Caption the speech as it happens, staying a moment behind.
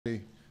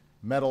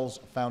Medals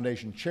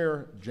Foundation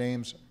Chair,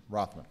 James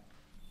Rothman.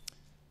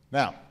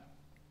 Now,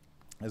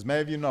 as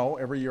many of you know,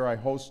 every year I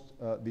host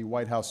the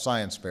White House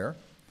Science Fair.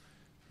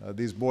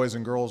 These boys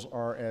and girls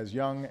are as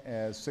young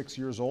as 6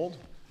 years old.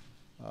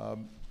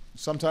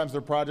 Sometimes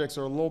their projects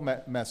are a little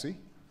messy.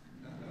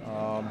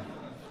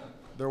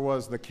 There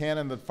was the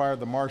cannon that fired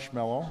the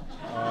marshmallow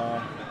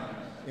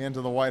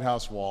into the White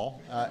House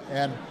wall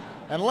and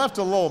left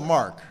a little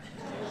mark,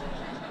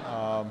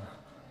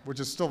 which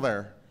is still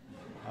there.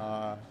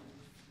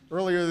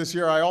 Earlier this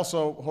year, I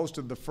also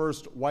hosted the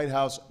first White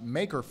House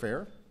Maker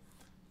Fair.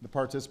 The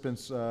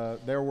participants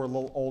there were a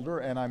little older,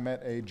 and I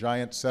met a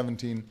giant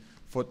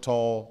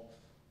 17-foot-tall,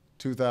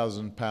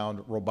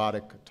 2,000-pound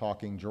robotic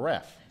talking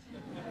giraffe.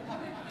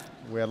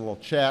 We had a little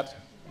chat,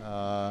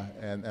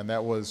 and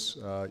that was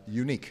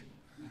unique.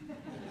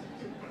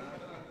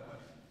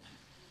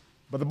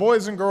 But the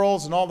boys and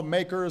girls and all the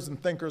makers and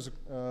thinkers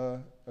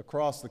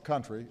across the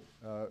country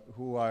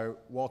who I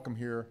welcome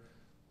here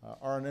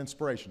are an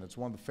inspiration. It's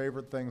one of the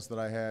favorite things that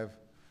I have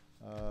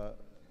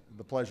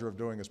the pleasure of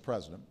doing as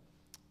president.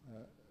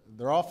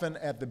 They're often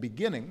at the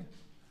beginning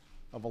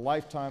of a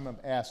lifetime of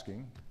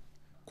asking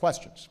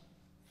questions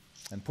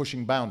and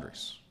pushing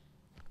boundaries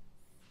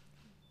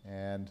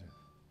and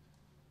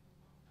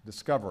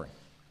discovering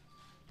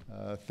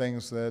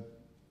things that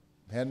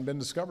hadn't been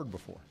discovered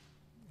before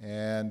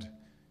and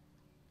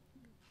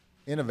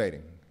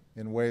innovating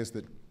in ways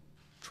that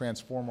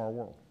transform our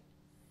world.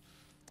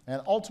 And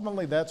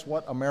ultimately, that's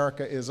what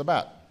America is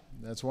about.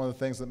 That's one of the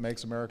things that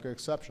makes America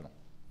exceptional.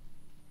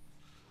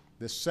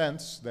 This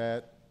sense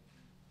that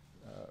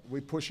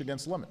we push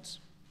against limits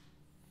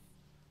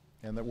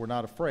and that we're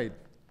not afraid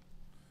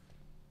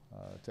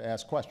to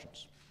ask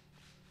questions.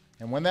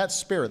 And when that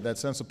spirit, that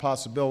sense of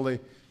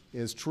possibility,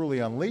 is truly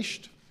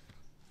unleashed,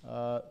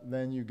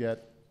 then you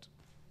get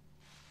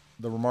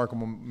the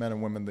remarkable men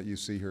and women that you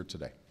see here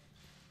today.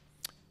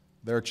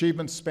 Their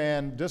achievements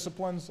span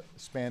disciplines,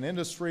 span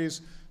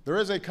industries. There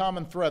is a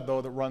common thread,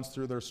 though, that runs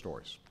through their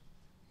stories.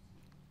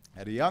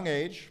 At a young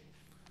age,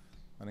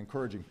 an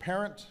encouraging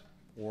parent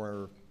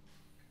or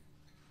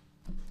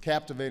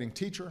captivating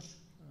teacher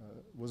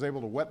was able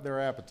to whet their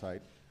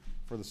appetite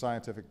for the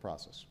scientific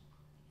process.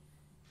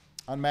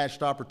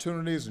 Unmatched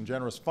opportunities and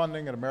generous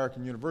funding at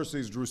American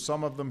universities drew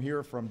some of them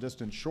here from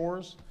distant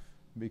shores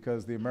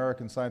because the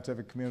American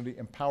scientific community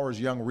empowers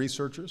young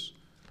researchers.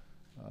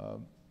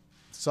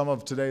 Some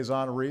of today's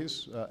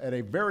honorees, at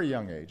a very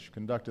young age,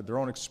 conducted their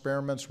own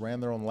experiments, ran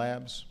their own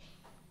labs,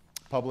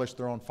 published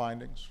their own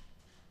findings.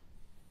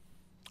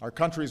 Our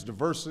country's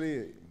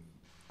diversity,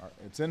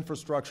 its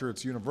infrastructure,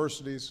 its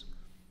universities,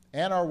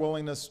 and our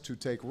willingness to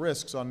take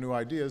risks on new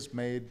ideas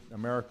made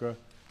America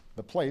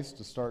the place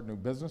to start new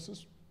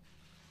businesses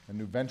and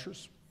new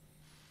ventures.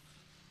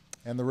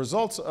 And the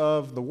results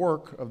of the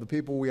work of the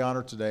people we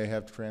honor today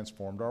have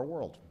transformed our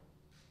world.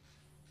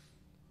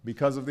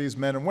 Because of these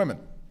men and women,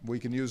 we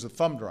can use a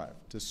thumb drive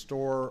to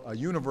store a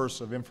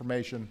universe of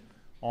information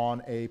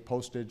on a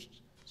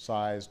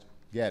postage-sized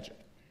gadget,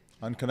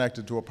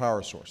 unconnected to a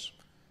power source,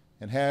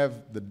 and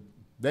have the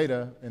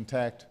data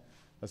intact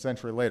a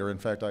century later. In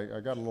fact, I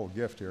got a little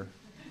gift here.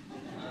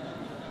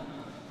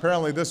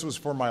 Apparently this was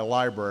for my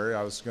library.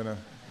 I was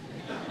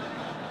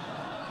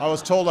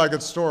told I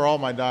could store all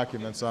my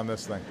documents on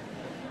this thing,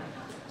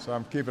 so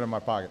I'm keeping it in my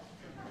pocket.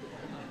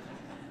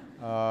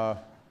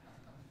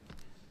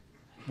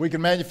 We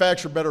can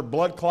manufacture better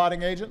blood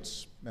clotting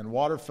agents and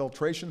water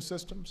filtration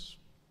systems,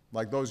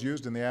 like those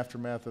used in the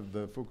aftermath of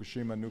the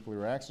Fukushima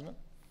nuclear accident.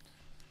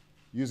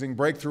 Using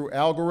breakthrough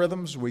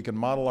algorithms, we can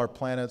model our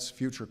planet's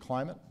future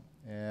climate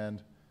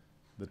and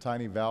the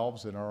tiny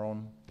valves in our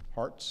own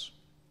hearts.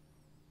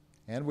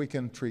 And we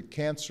can treat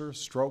cancer,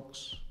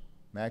 strokes,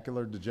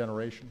 macular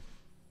degeneration.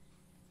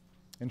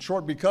 In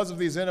short, because of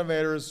these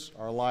innovators,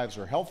 our lives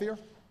are healthier,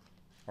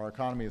 our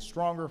economy is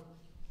stronger,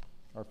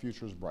 our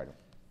future is brighter.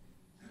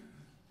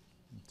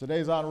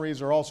 Today's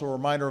honorees are also a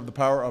reminder of the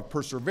power of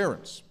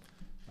perseverance.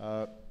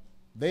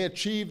 They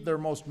achieved their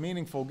most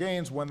meaningful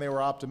gains when they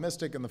were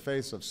optimistic in the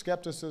face of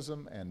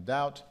skepticism and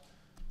doubt,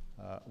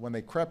 when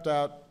they crept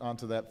out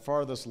onto that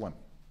farthest limb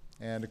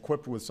and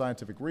equipped with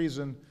scientific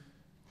reason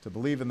to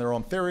believe in their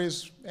own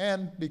theories,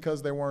 and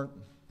because they weren't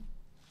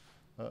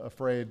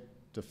afraid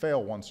to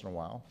fail once in a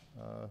while,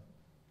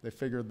 they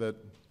figured that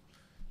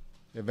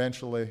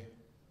eventually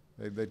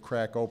they'd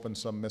crack open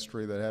some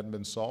mystery that hadn't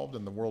been solved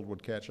and the world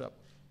would catch up.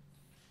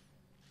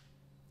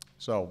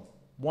 So,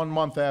 1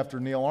 month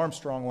after Neil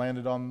Armstrong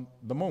landed on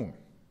the moon,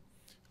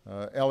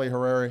 Eli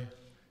Harari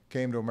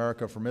came to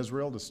America from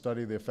Israel to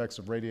study the effects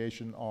of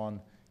radiation on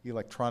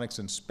electronics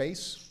in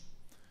space.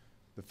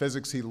 The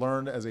physics he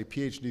learned as a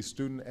PhD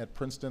student at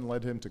Princeton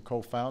led him to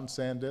co-found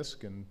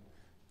SanDisk and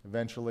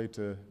eventually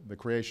to the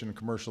creation and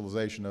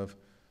commercialization of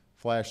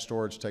flash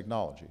storage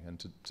technology.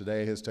 And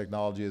today his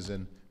technology is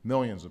in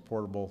millions of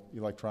portable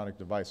electronic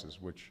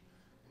devices, which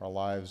our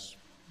lives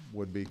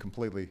would be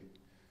completely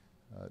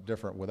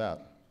different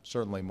without.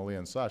 Certainly Malia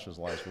and Sasha's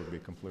lives would be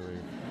completely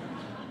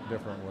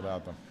different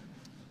without them.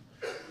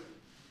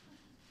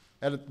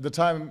 At the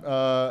time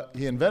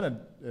he invented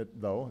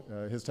it, though,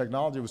 his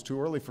technology was too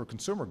early for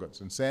consumer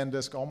goods, and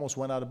SanDisk almost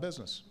went out of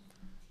business.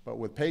 But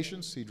with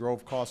patience, he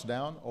drove costs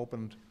down,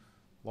 opened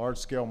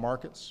large-scale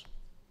markets.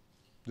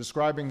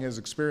 Describing his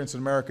experience in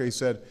America, he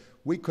said,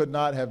 "We could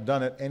not have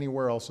done it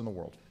anywhere else in the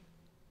world."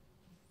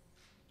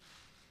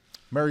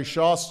 Mary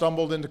Shaw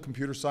stumbled into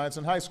computer science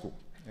in high school,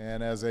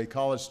 and as a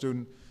college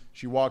student,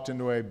 she walked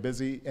into a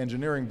busy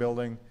engineering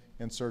building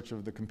in search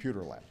of the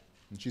computer lab.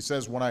 And she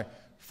says, "When I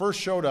first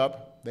showed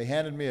up, they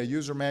handed me a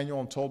user manual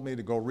and told me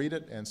to go read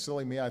it, and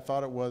silly me, I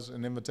thought it was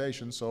an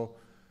invitation, so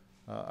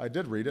I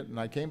did read it, and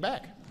I came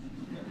back."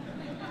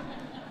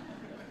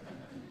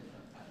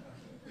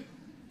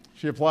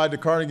 She applied to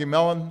Carnegie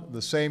Mellon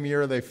the same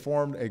year they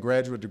formed a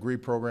graduate degree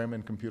program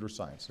in computer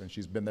science, and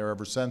she's been there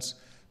ever since,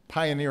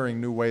 pioneering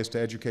new ways to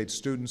educate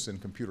students in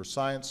computer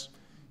science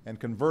and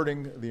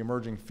converting the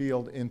emerging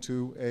field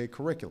into a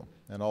curriculum,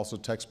 and also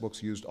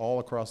textbooks used all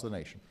across the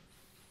nation.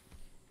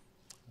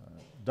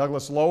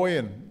 Douglas Lowy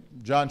and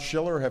John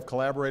Schiller have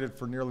collaborated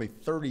for nearly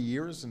 30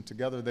 years, and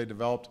together they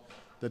developed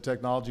the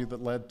technology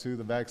that led to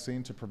the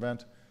vaccine to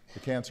prevent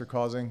the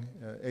cancer-causing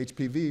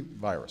HPV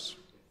virus.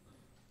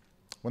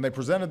 When they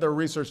presented their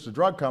research to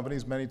drug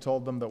companies, many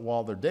told them that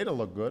while their data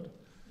looked good,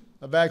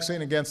 a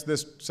vaccine against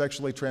this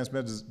sexually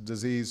transmitted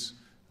disease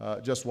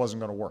just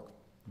wasn't going to work.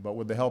 But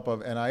with the help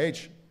of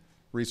NIH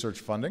research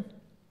funding,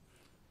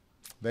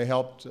 they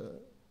helped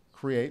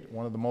create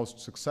one of the most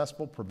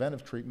successful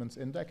preventive treatments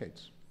in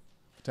decades,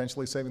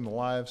 potentially saving the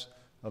lives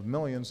of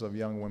millions of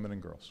young women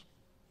and girls.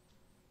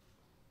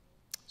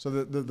 So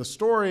the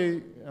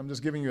story, I'm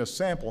just giving you a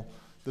sample,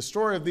 the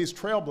story of these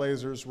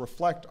trailblazers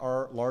reflect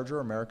our larger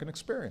American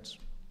experience,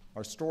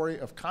 our story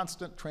of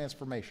constant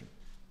transformation,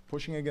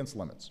 pushing against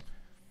limits.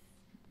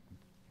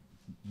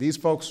 These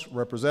folks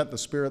represent the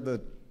spirit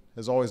that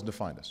has always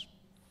defined us,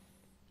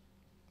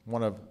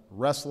 one of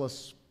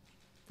restless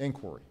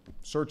inquiry,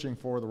 searching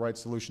for the right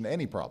solution to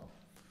any problem,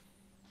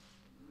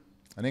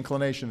 an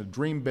inclination to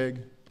dream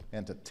big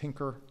and to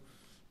tinker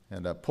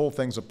and to pull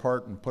things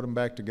apart and put them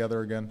back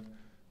together again,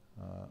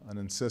 an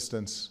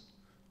insistence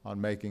on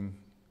making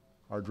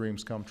our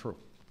dreams come true.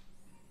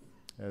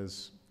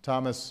 As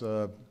Thomas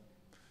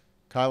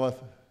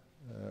Kyleth,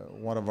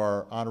 one of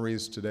our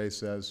honorees today,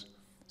 says,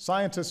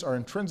 "Scientists are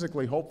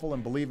intrinsically hopeful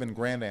and believe in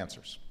grand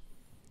answers,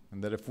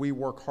 and that if we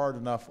work hard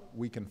enough,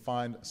 we can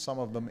find some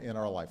of them in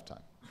our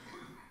lifetime."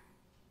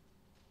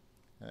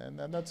 And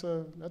that's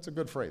a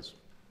good phrase.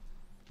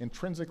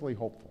 Intrinsically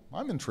hopeful.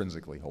 I'm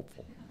intrinsically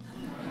hopeful.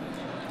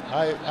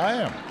 I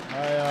am.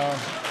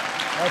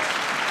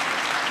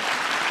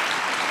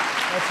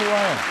 That's who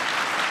I am.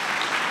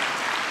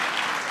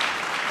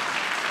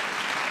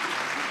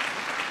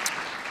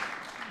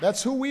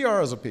 That's who we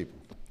are as a people,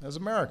 as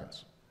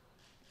Americans,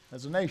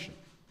 as a nation.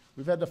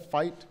 We've had to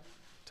fight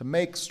to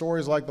make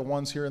stories like the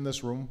ones here in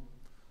this room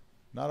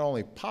not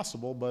only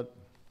possible, but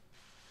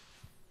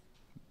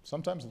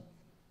sometimes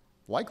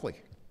likely.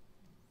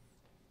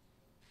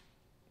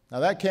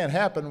 Now, that can't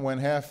happen when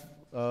half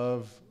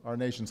of our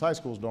nation's high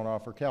schools don't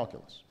offer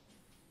calculus,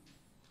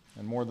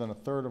 and more than a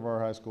third of our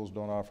high schools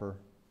don't offer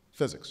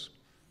physics.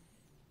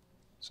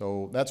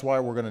 So that's why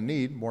we're going to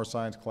need more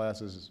science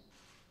classes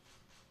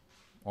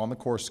on the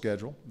course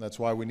schedule. That's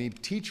why we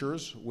need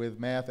teachers with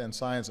math and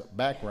science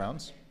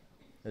backgrounds,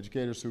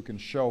 educators who can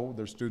show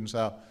their students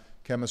how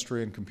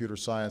chemistry and computer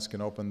science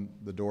can open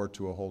the door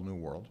to a whole new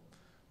world.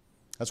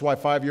 That's why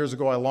 5 years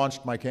ago I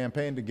launched my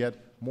campaign to get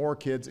more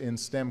kids in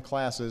STEM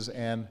classes,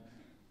 and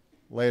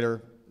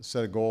later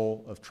set a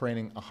goal of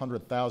training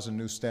 100,000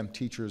 new STEM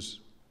teachers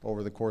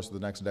over the course of the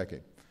next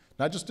decade.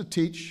 Not just to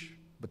teach,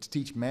 but to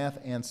teach math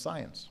and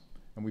science.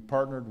 And we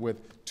partnered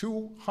with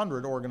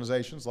 200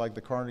 organizations like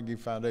the Carnegie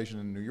Foundation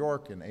in New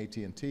York and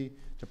AT&T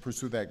to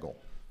pursue that goal.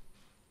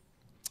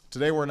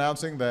 Today we're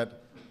announcing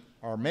that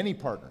our many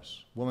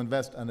partners will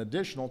invest an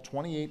additional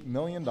 $28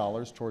 million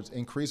towards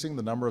increasing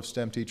the number of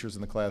STEM teachers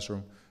in the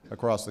classroom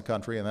across the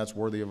country, and that's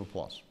worthy of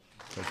applause.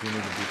 So we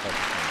need to be focused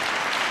on that.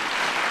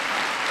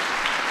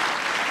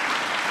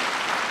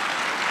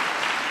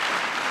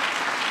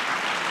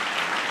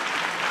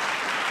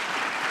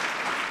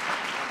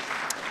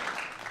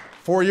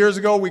 4 years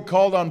ago, we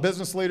called on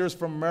business leaders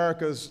from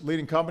America's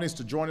leading companies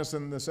to join us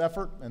in this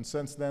effort, and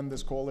since then,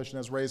 this coalition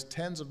has raised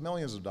tens of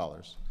millions of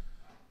dollars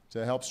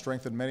to help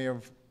strengthen many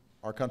of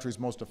our country's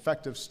most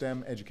effective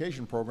STEM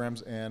education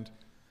programs and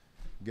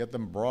get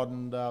them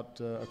broadened out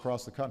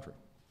across the country.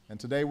 And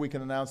today, we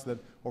can announce that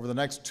over the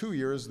next 2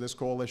 years, this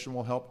coalition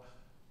will help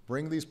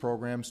bring these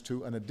programs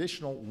to an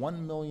additional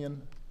 1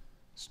 million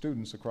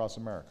students across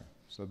America.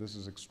 So this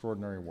is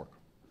extraordinary work.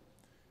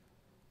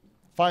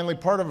 Finally,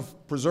 part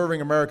of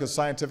preserving America's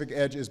scientific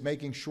edge is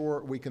making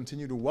sure we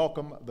continue to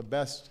welcome the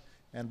best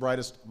and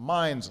brightest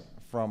minds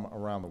from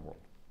around the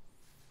world.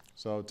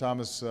 So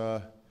Thomas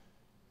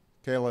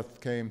Kyleth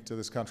came to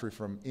this country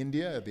from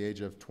India at the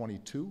age of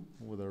 22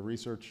 with a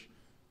research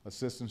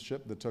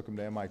assistantship that took him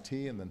to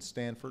MIT and then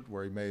Stanford,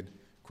 where he made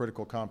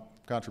critical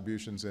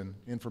contributions in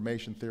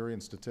information theory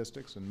and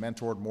statistics and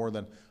mentored more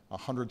than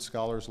 100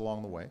 scholars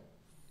along the way.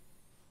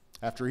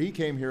 After he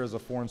came here as a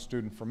foreign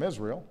student from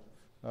Israel,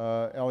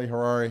 Eli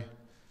Harari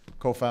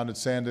co-founded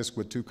SanDisk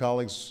with two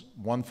colleagues,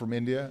 one from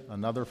India,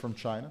 another from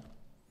China.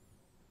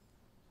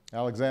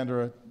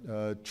 Alexander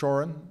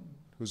Chorin,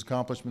 whose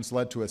accomplishments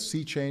led to a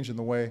sea change in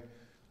the way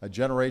a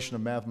generation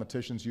of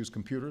mathematicians use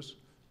computers,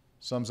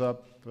 sums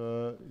up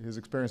his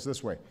experience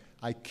this way.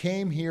 I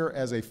came here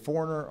as a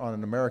foreigner on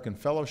an American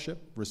fellowship,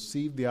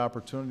 received the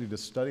opportunity to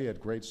study at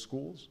great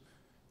schools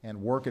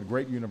and work at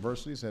great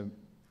universities, and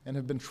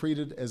have been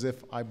treated as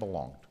if I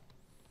belonged.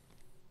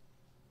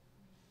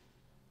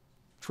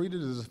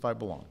 Treated as if I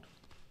belonged.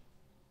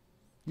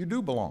 You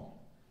do belong,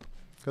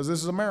 because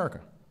this is America.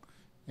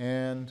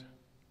 And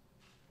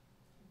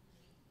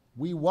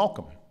we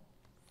welcome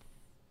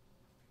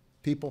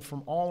people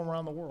from all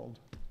around the world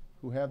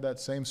who have that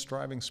same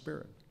striving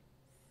spirit.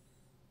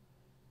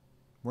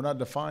 We're not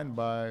defined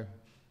by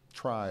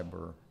tribe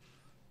or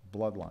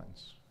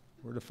bloodlines.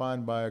 We're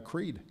defined by a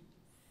creed,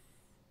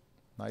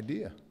 an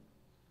idea.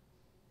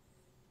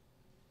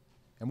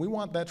 And we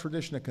want that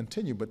tradition to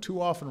continue, but too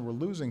often we're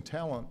losing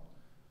talent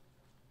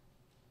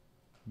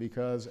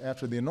because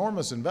after the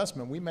enormous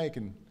investment we make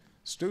in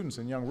students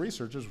and young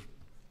researchers,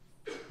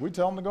 we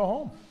tell them to go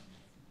home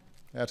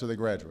after they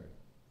graduate.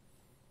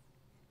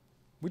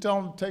 We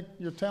tell them to take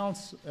your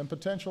talents and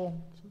potential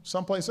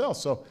someplace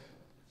else. So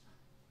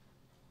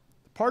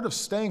part of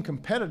staying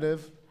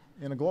competitive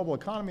in a global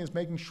economy is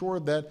making sure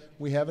that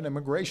we have an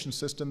immigration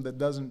system that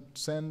doesn't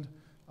send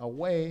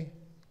away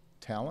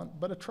talent,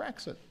 but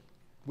attracts it.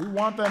 We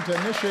want them to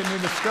initiate new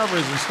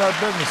discoveries and start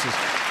businesses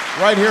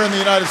right here in the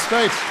United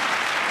States.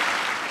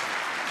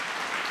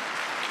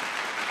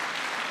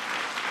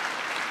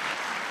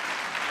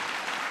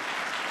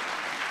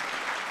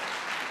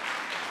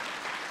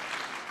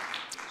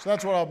 So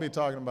that's what I'll be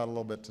talking about a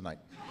little bit tonight.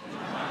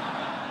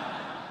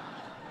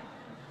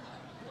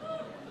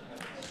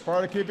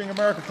 Part of keeping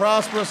America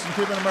prosperous and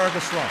keeping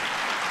America strong.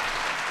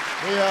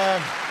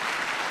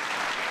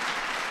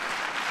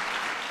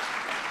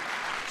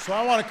 So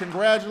I want to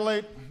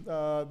congratulate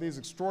these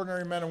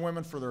extraordinary men and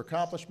women for their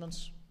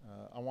accomplishments.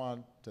 I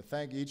want to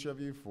thank each of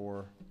you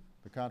for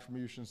the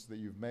contributions that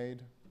you've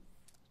made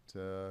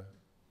to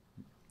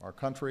our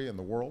country and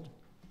the world.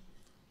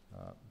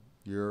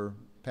 Your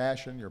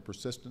passion, your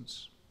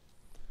persistence,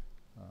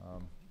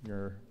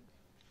 your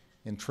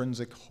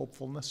intrinsic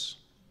hopefulness.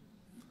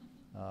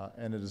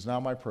 And it is now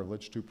my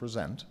privilege to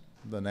present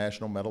the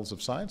National Medals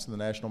of Science and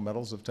the National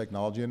Medals of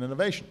Technology and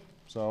Innovation.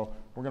 So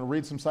we're going to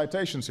read some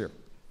citations here.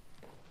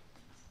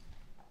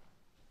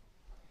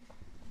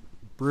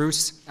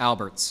 Bruce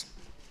Alberts.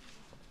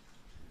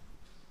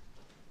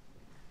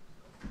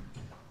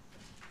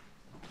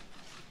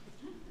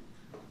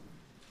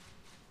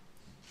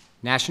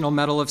 National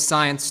Medal of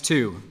Science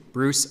to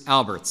Bruce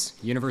Alberts,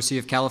 University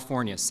of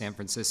California, San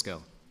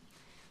Francisco,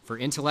 for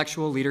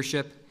intellectual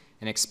leadership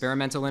and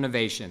experimental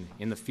innovation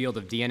in the field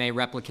of DNA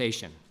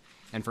replication,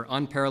 and for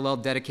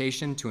unparalleled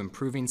dedication to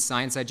improving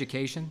science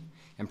education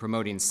and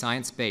promoting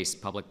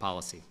science-based public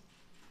policy.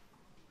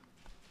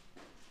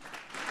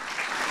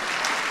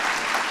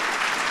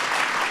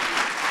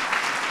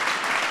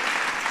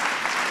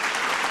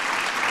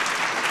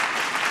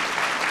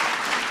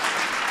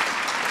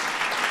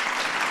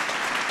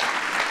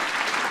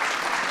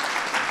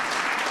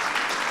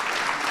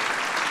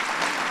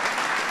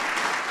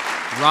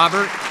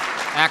 Robert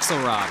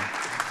Axelrod.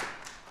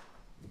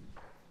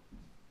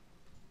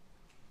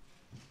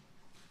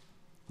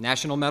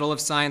 National Medal of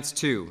Science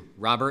to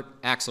Robert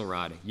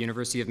Axelrod,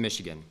 University of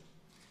Michigan,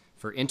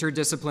 for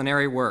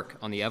interdisciplinary work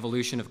on the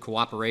evolution of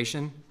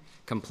cooperation,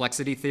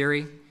 complexity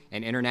theory,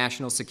 and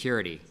international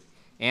security,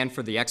 and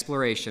for the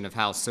exploration of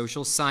how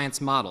social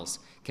science models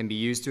can be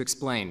used to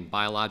explain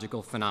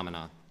biological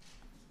phenomena.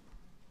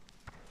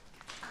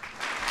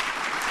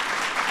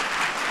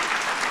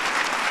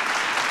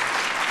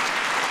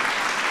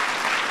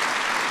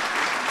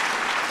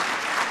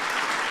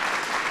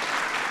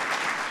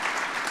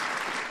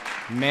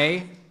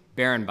 May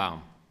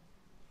Berenbaum.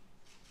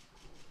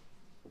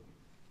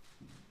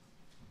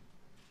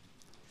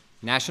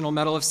 National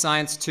Medal of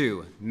Science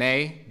to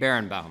May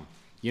Berenbaum,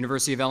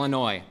 University of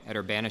Illinois at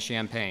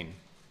Urbana-Champaign,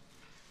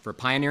 for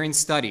pioneering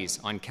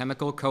studies on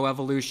chemical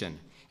coevolution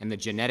and the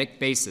genetic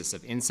basis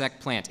of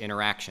insect-plant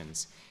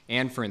interactions,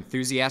 and for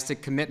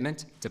enthusiastic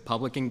commitment to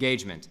public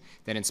engagement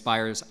that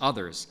inspires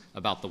others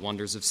about the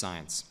wonders of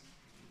science.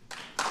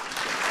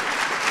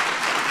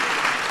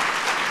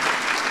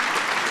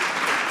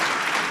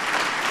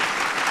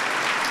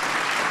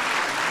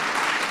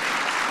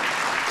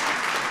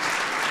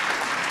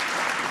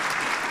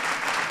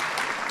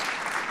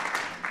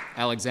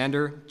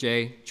 Alexander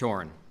J.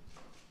 Chorin.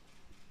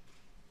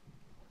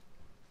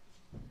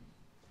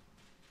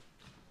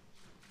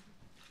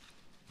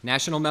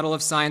 National Medal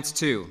of Science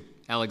to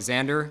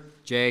Alexander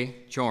J.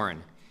 Chorin,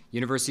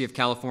 University of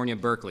California,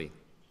 Berkeley,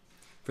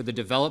 for the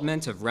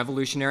development of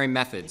revolutionary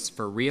methods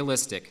for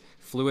realistic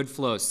fluid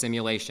flow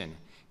simulation,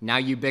 now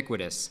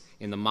ubiquitous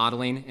in the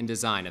modeling and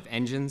design of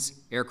engines,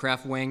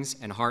 aircraft wings,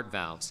 and heart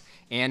valves,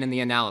 and in the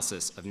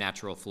analysis of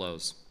natural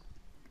flows.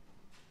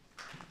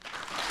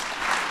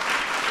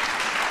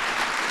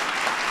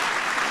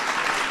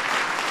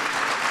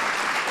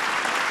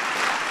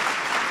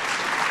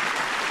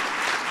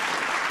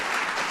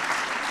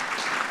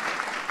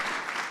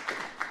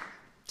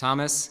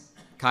 Thomas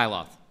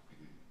Kyloff.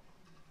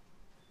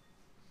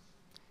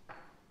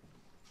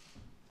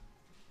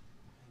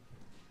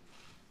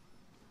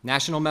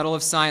 National Medal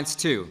of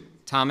Science II,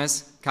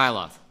 Thomas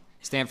Kyloff,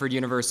 Stanford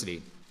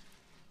University,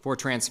 for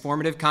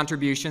transformative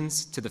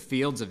contributions to the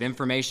fields of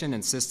information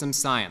and systems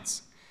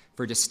science,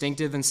 for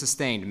distinctive and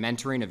sustained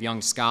mentoring of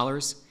young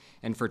scholars,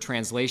 and for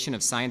translation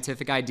of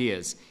scientific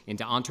ideas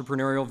into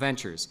entrepreneurial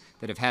ventures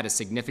that have had a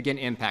significant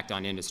impact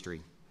on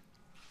industry.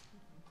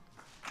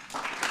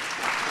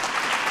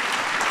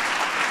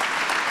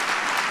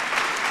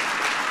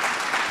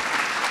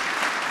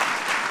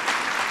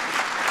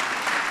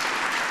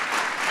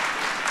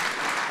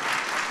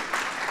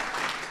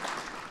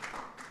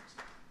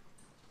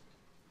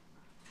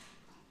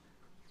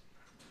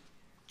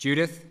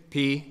 Judith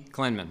P.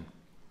 Klinman.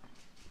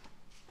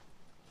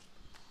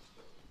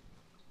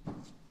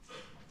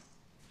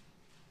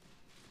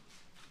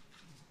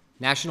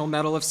 National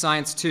Medal of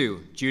Science II,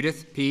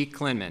 Judith P.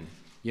 Klinman,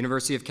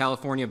 University of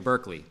California,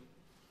 Berkeley,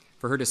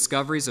 for her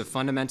discoveries of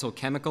fundamental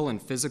chemical and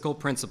physical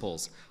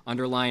principles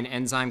underlying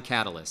enzyme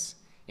catalysts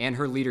and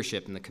her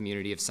leadership in the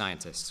community of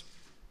scientists.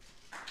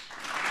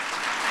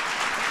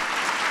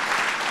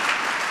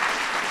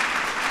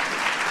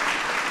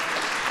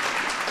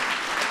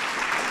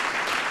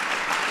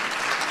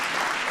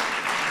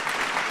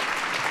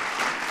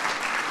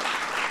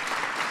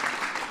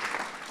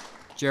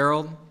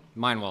 Gerald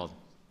Meinwald.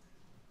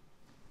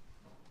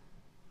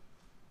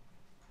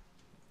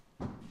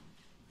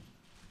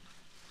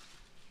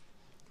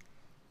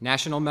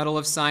 National Medal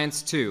of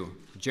Science II,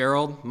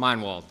 Gerald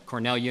Meinwald,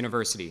 Cornell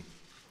University,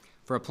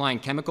 for applying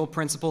chemical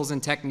principles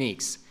and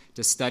techniques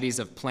to studies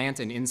of plant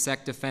and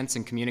insect defense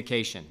and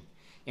communication,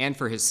 and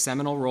for his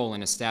seminal role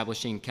in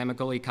establishing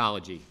chemical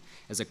ecology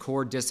as a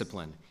core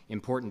discipline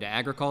important to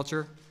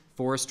agriculture,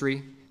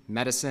 forestry,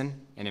 medicine,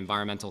 and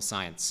environmental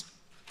science.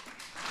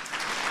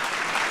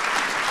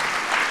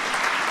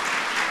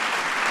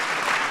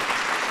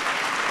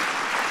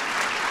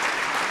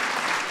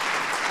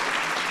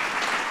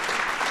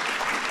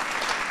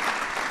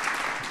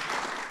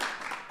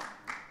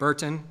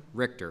 Burton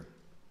Richter.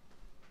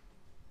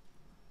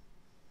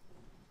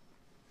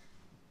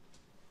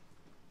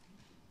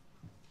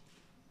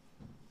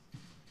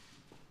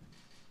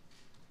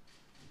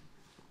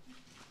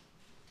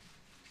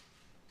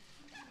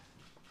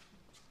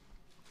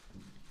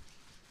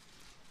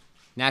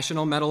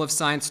 National Medal of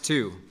Science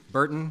II,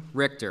 Burton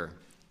Richter,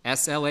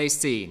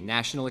 SLAC,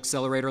 National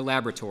Accelerator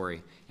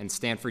Laboratory, and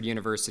Stanford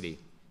University,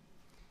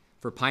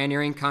 for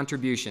pioneering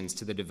contributions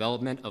to the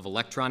development of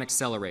electron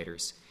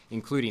accelerators,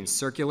 including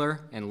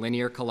circular and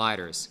linear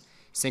colliders,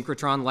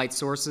 synchrotron light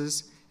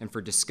sources, and for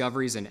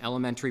discoveries in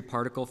elementary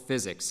particle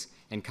physics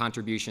and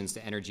contributions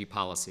to energy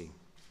policy.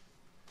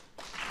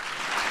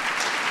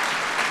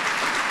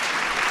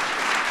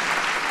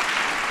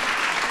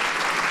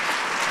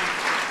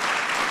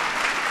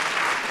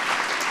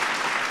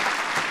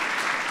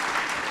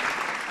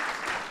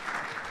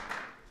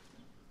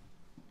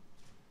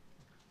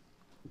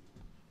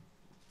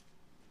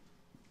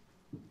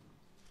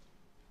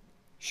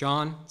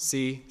 Sean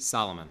C.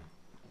 Solomon.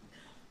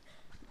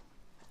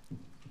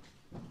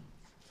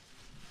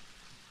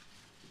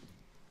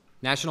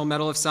 National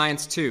Medal of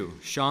Science II,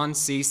 Sean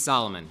C.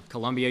 Solomon,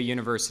 Columbia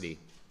University,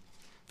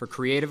 for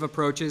creative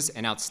approaches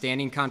and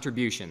outstanding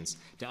contributions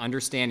to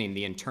understanding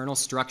the internal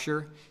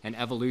structure and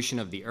evolution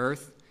of the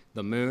Earth,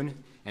 the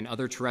Moon, and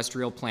other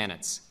terrestrial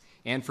planets,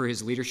 and for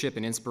his leadership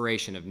and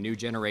inspiration of new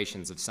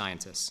generations of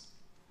scientists.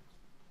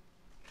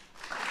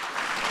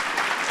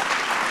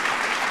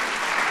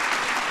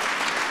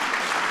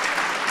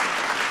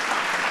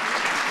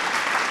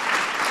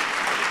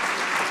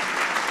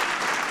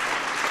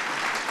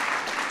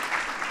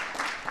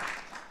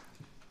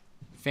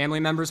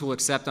 Family members will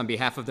accept on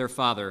behalf of their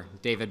father,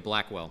 David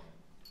Blackwell.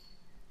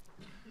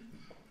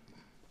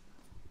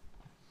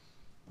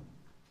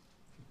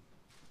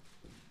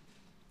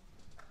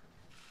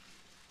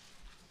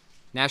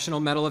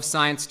 National Medal of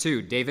Science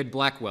II, David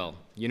Blackwell,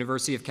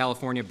 University of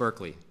California,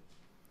 Berkeley,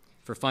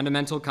 for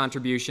fundamental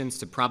contributions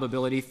to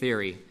probability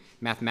theory,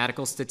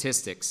 mathematical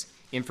statistics,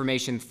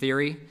 information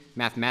theory,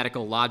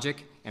 mathematical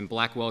logic, and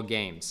Blackwell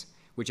games,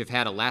 which have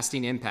had a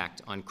lasting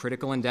impact on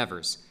critical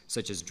endeavors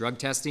such as drug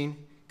testing,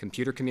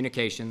 computer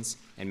communications,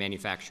 and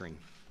manufacturing.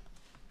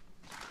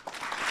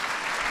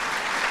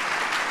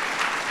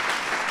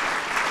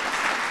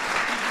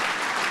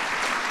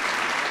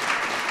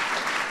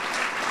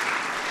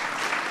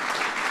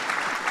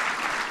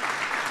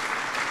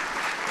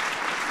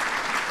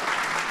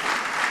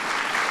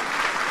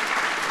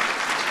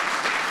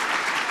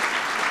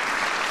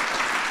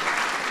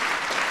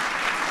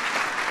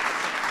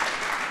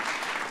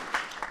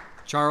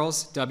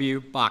 Charles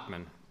W.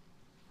 Bachman.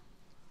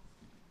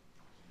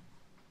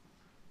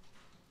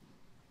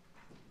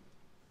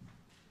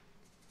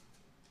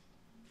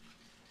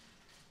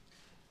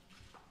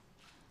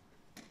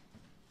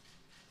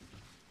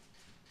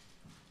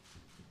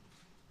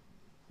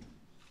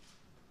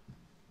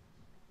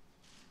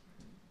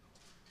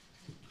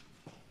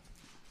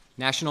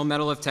 National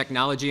Medal of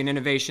Technology and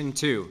Innovation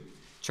II,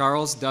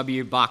 Charles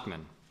W.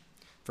 Bachman,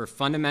 for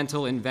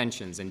fundamental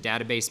inventions in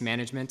database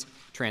management,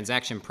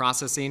 transaction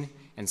processing,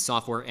 and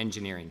software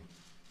engineering.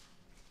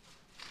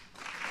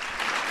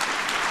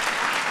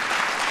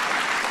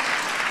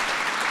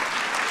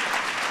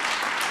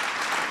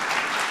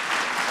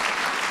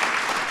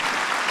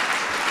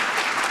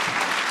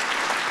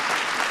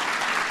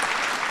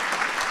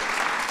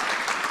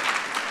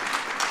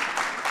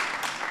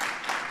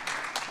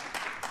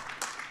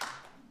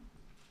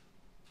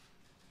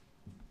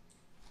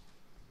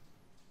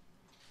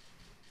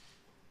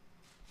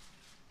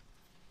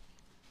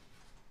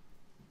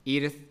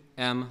 Edith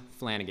M.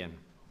 Flanagan.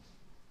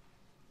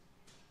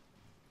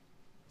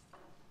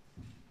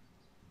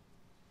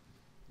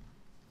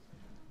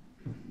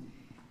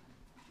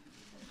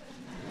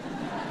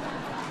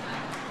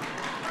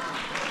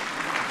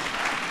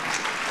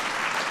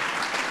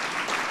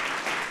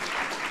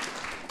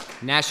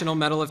 National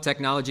Medal of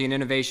Technology and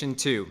Innovation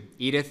 2,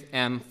 Edith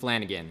M.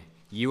 Flanagan,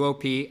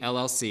 UOP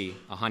LLC,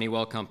 a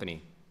Honeywell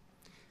company,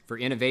 for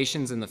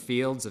innovations in the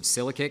fields of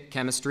silicate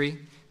chemistry,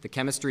 the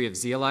chemistry of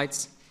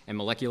zeolites, and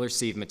molecular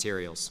sieve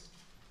materials.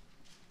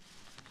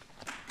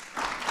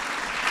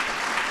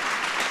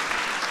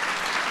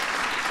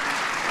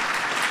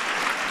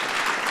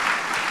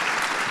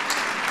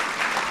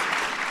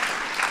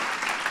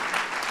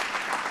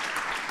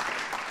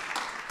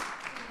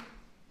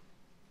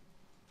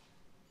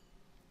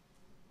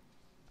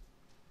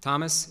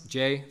 Thomas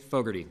J.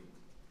 Fogarty.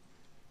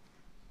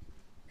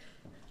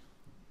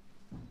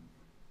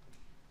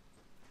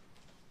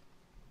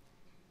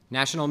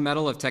 National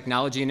Medal of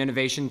Technology and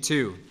Innovation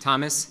 2,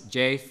 Thomas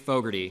J.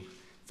 Fogarty,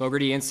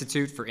 Fogarty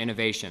Institute for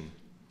Innovation,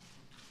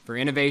 for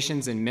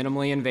innovations in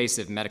minimally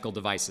invasive medical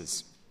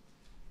devices.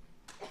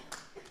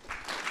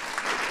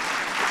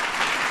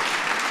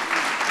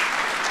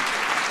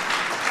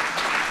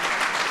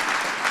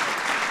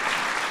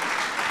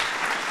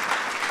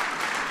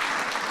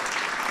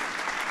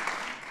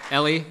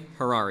 Ellie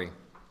Harari.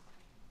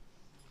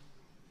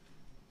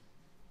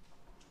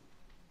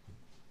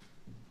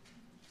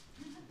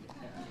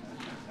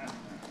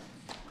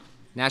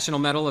 National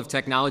Medal of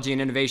Technology and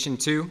Innovation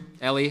 2,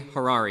 Ellie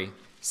Harari,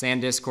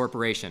 SanDisk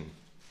Corporation,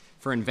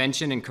 for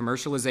invention and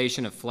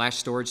commercialization of flash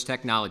storage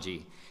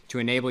technology to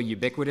enable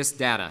ubiquitous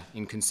data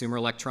in consumer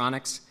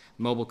electronics,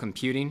 mobile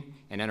computing,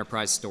 and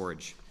enterprise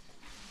storage.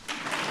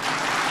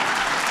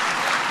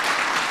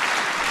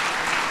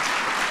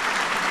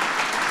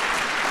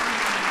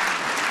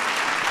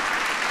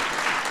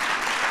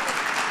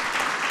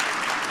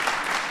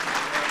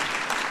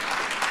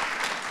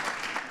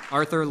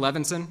 Arthur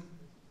Levinson.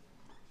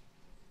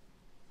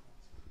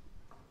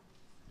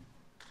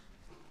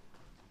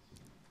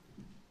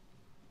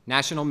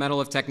 National Medal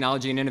of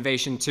Technology and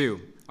Innovation 2,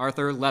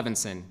 Arthur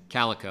Levinson,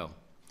 Calico,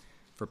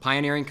 for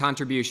pioneering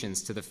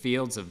contributions to the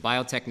fields of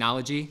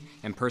biotechnology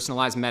and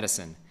personalized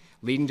medicine,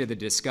 leading to the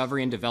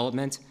discovery and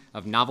development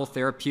of novel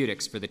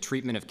therapeutics for the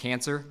treatment of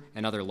cancer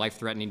and other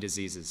life-threatening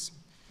diseases.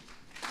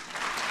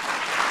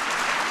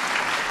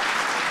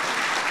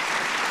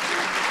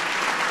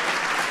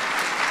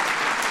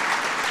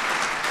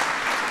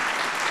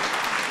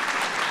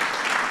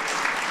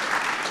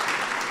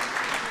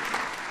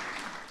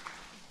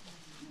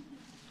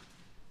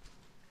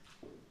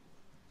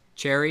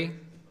 Cherry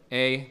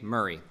A.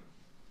 Murray.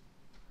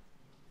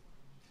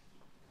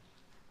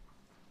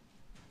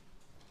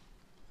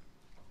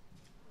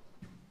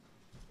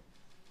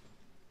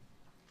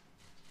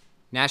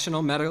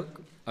 National Medal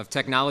of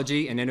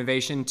Technology and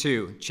Innovation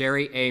 2,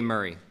 Cherry A.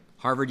 Murray,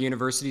 Harvard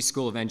University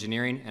School of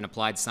Engineering and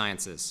Applied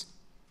Sciences,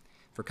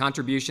 for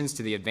contributions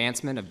to the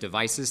advancement of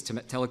devices to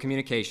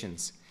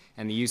telecommunications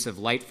and the use of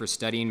light for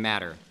studying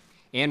matter,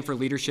 and for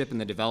leadership in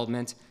the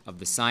development of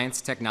the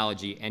science,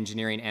 technology,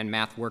 engineering, and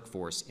math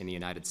workforce in the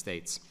United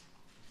States.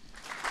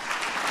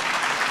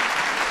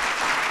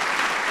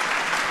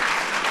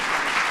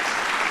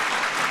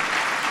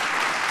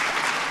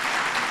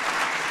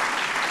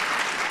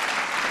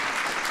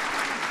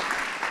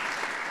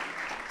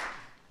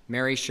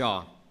 Mary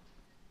Shaw.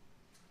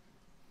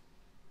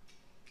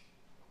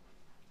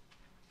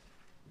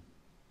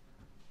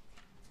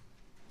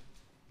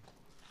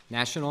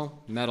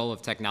 National Medal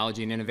of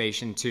Technology and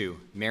Innovation 2,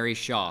 Mary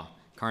Shaw,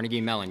 Carnegie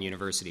Mellon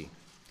University,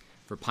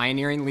 for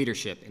pioneering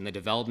leadership in the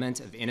development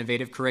of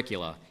innovative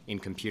curricula in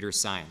computer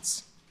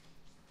science.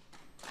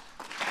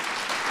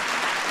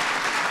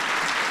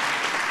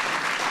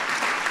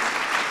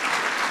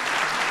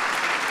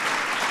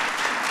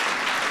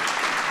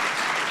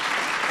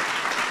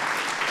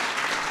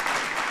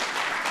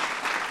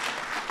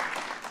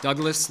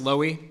 Douglas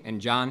Lowy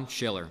and John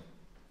Schiller.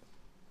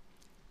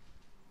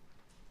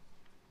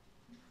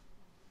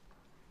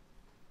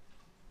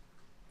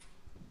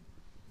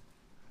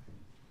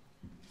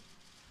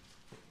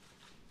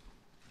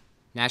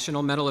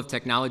 National Medal of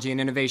Technology and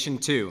Innovation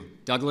 2,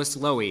 Douglas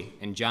Lowy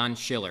and John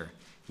Schiller,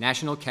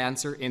 National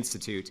Cancer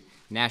Institute,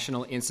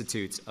 National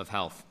Institutes of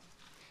Health,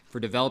 for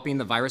developing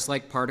the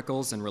virus-like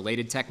particles and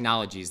related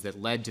technologies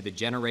that led to the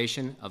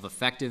generation of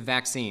effective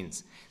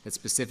vaccines that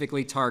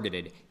specifically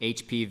targeted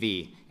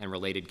HPV and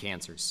related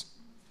cancers.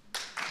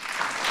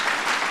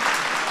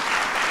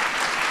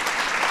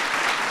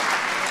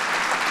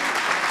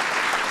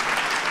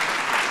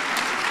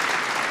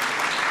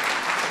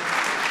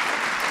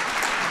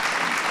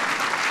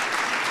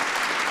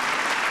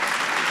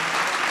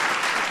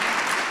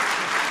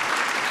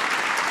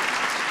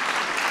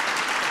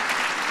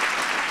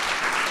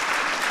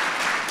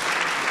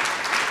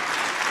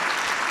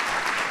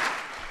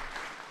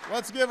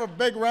 let's give a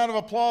big round of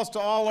applause to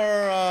all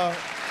our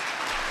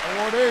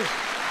awardees.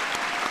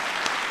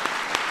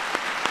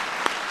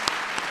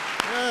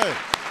 Yay.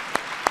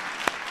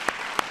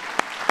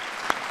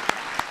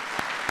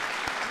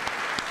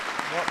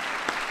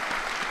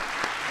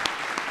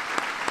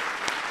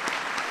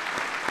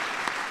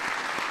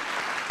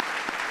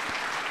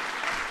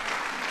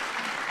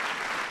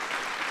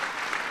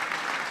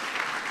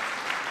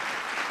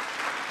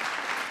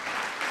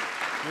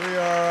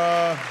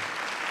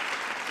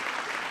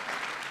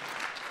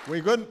 We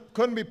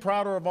couldn't be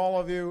prouder of all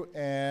of you,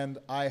 and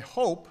I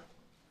hope,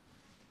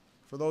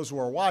 for those who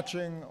are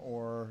watching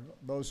or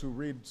those who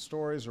read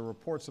stories or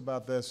reports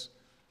about this,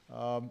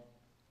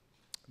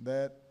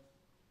 that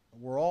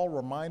we're all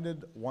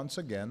reminded once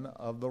again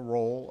of the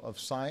role of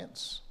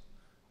science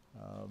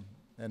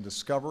and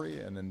discovery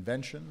and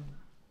invention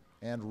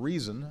and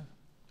reason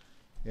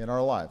in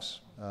our lives.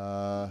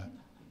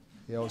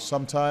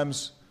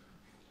 Sometimes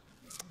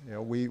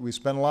we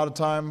spend a lot of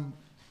time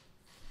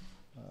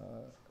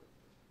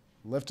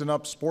lifting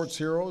up sports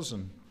heroes,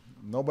 and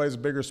nobody's a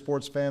bigger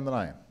sports fan than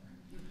I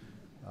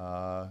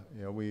am.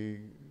 We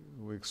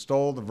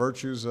extol the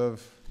virtues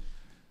of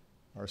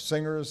our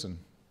singers and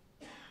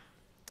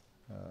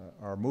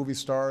our movie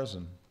stars,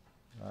 and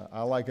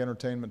I like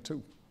entertainment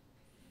too.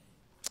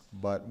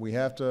 But we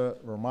have to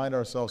remind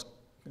ourselves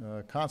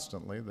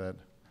constantly that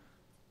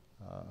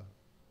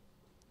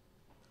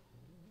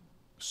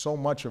so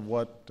much of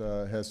what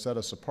has set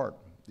us apart,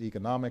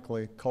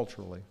 economically,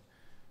 culturally,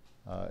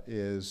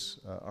 is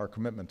our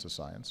commitment to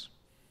science.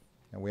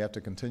 And we have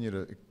to continue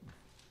to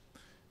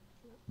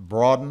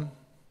broaden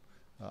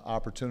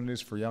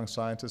opportunities for young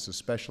scientists,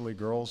 especially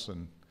girls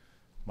and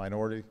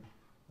minority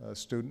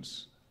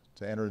students,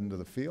 to enter into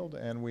the field.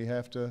 And we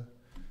have to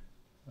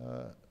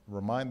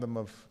remind them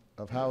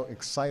of how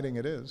exciting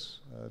it is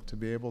to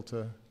be able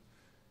to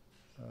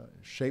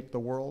shape the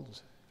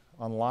world,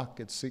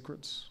 unlock its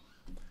secrets,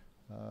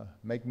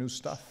 make new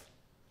stuff.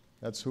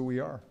 That's who we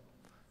are.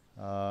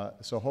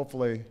 So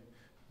hopefully,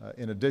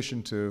 in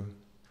addition to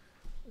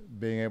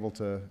being able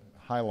to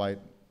highlight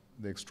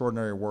the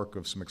extraordinary work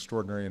of some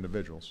extraordinary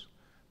individuals,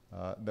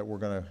 that we're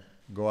going to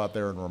go out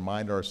there and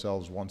remind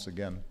ourselves once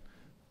again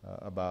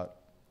about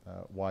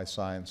why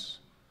science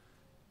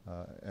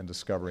and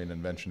discovery and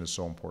invention is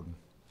so important.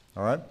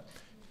 All right?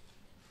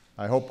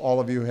 I hope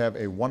all of you have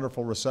a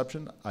wonderful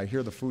reception. I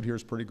hear the food here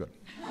is pretty good.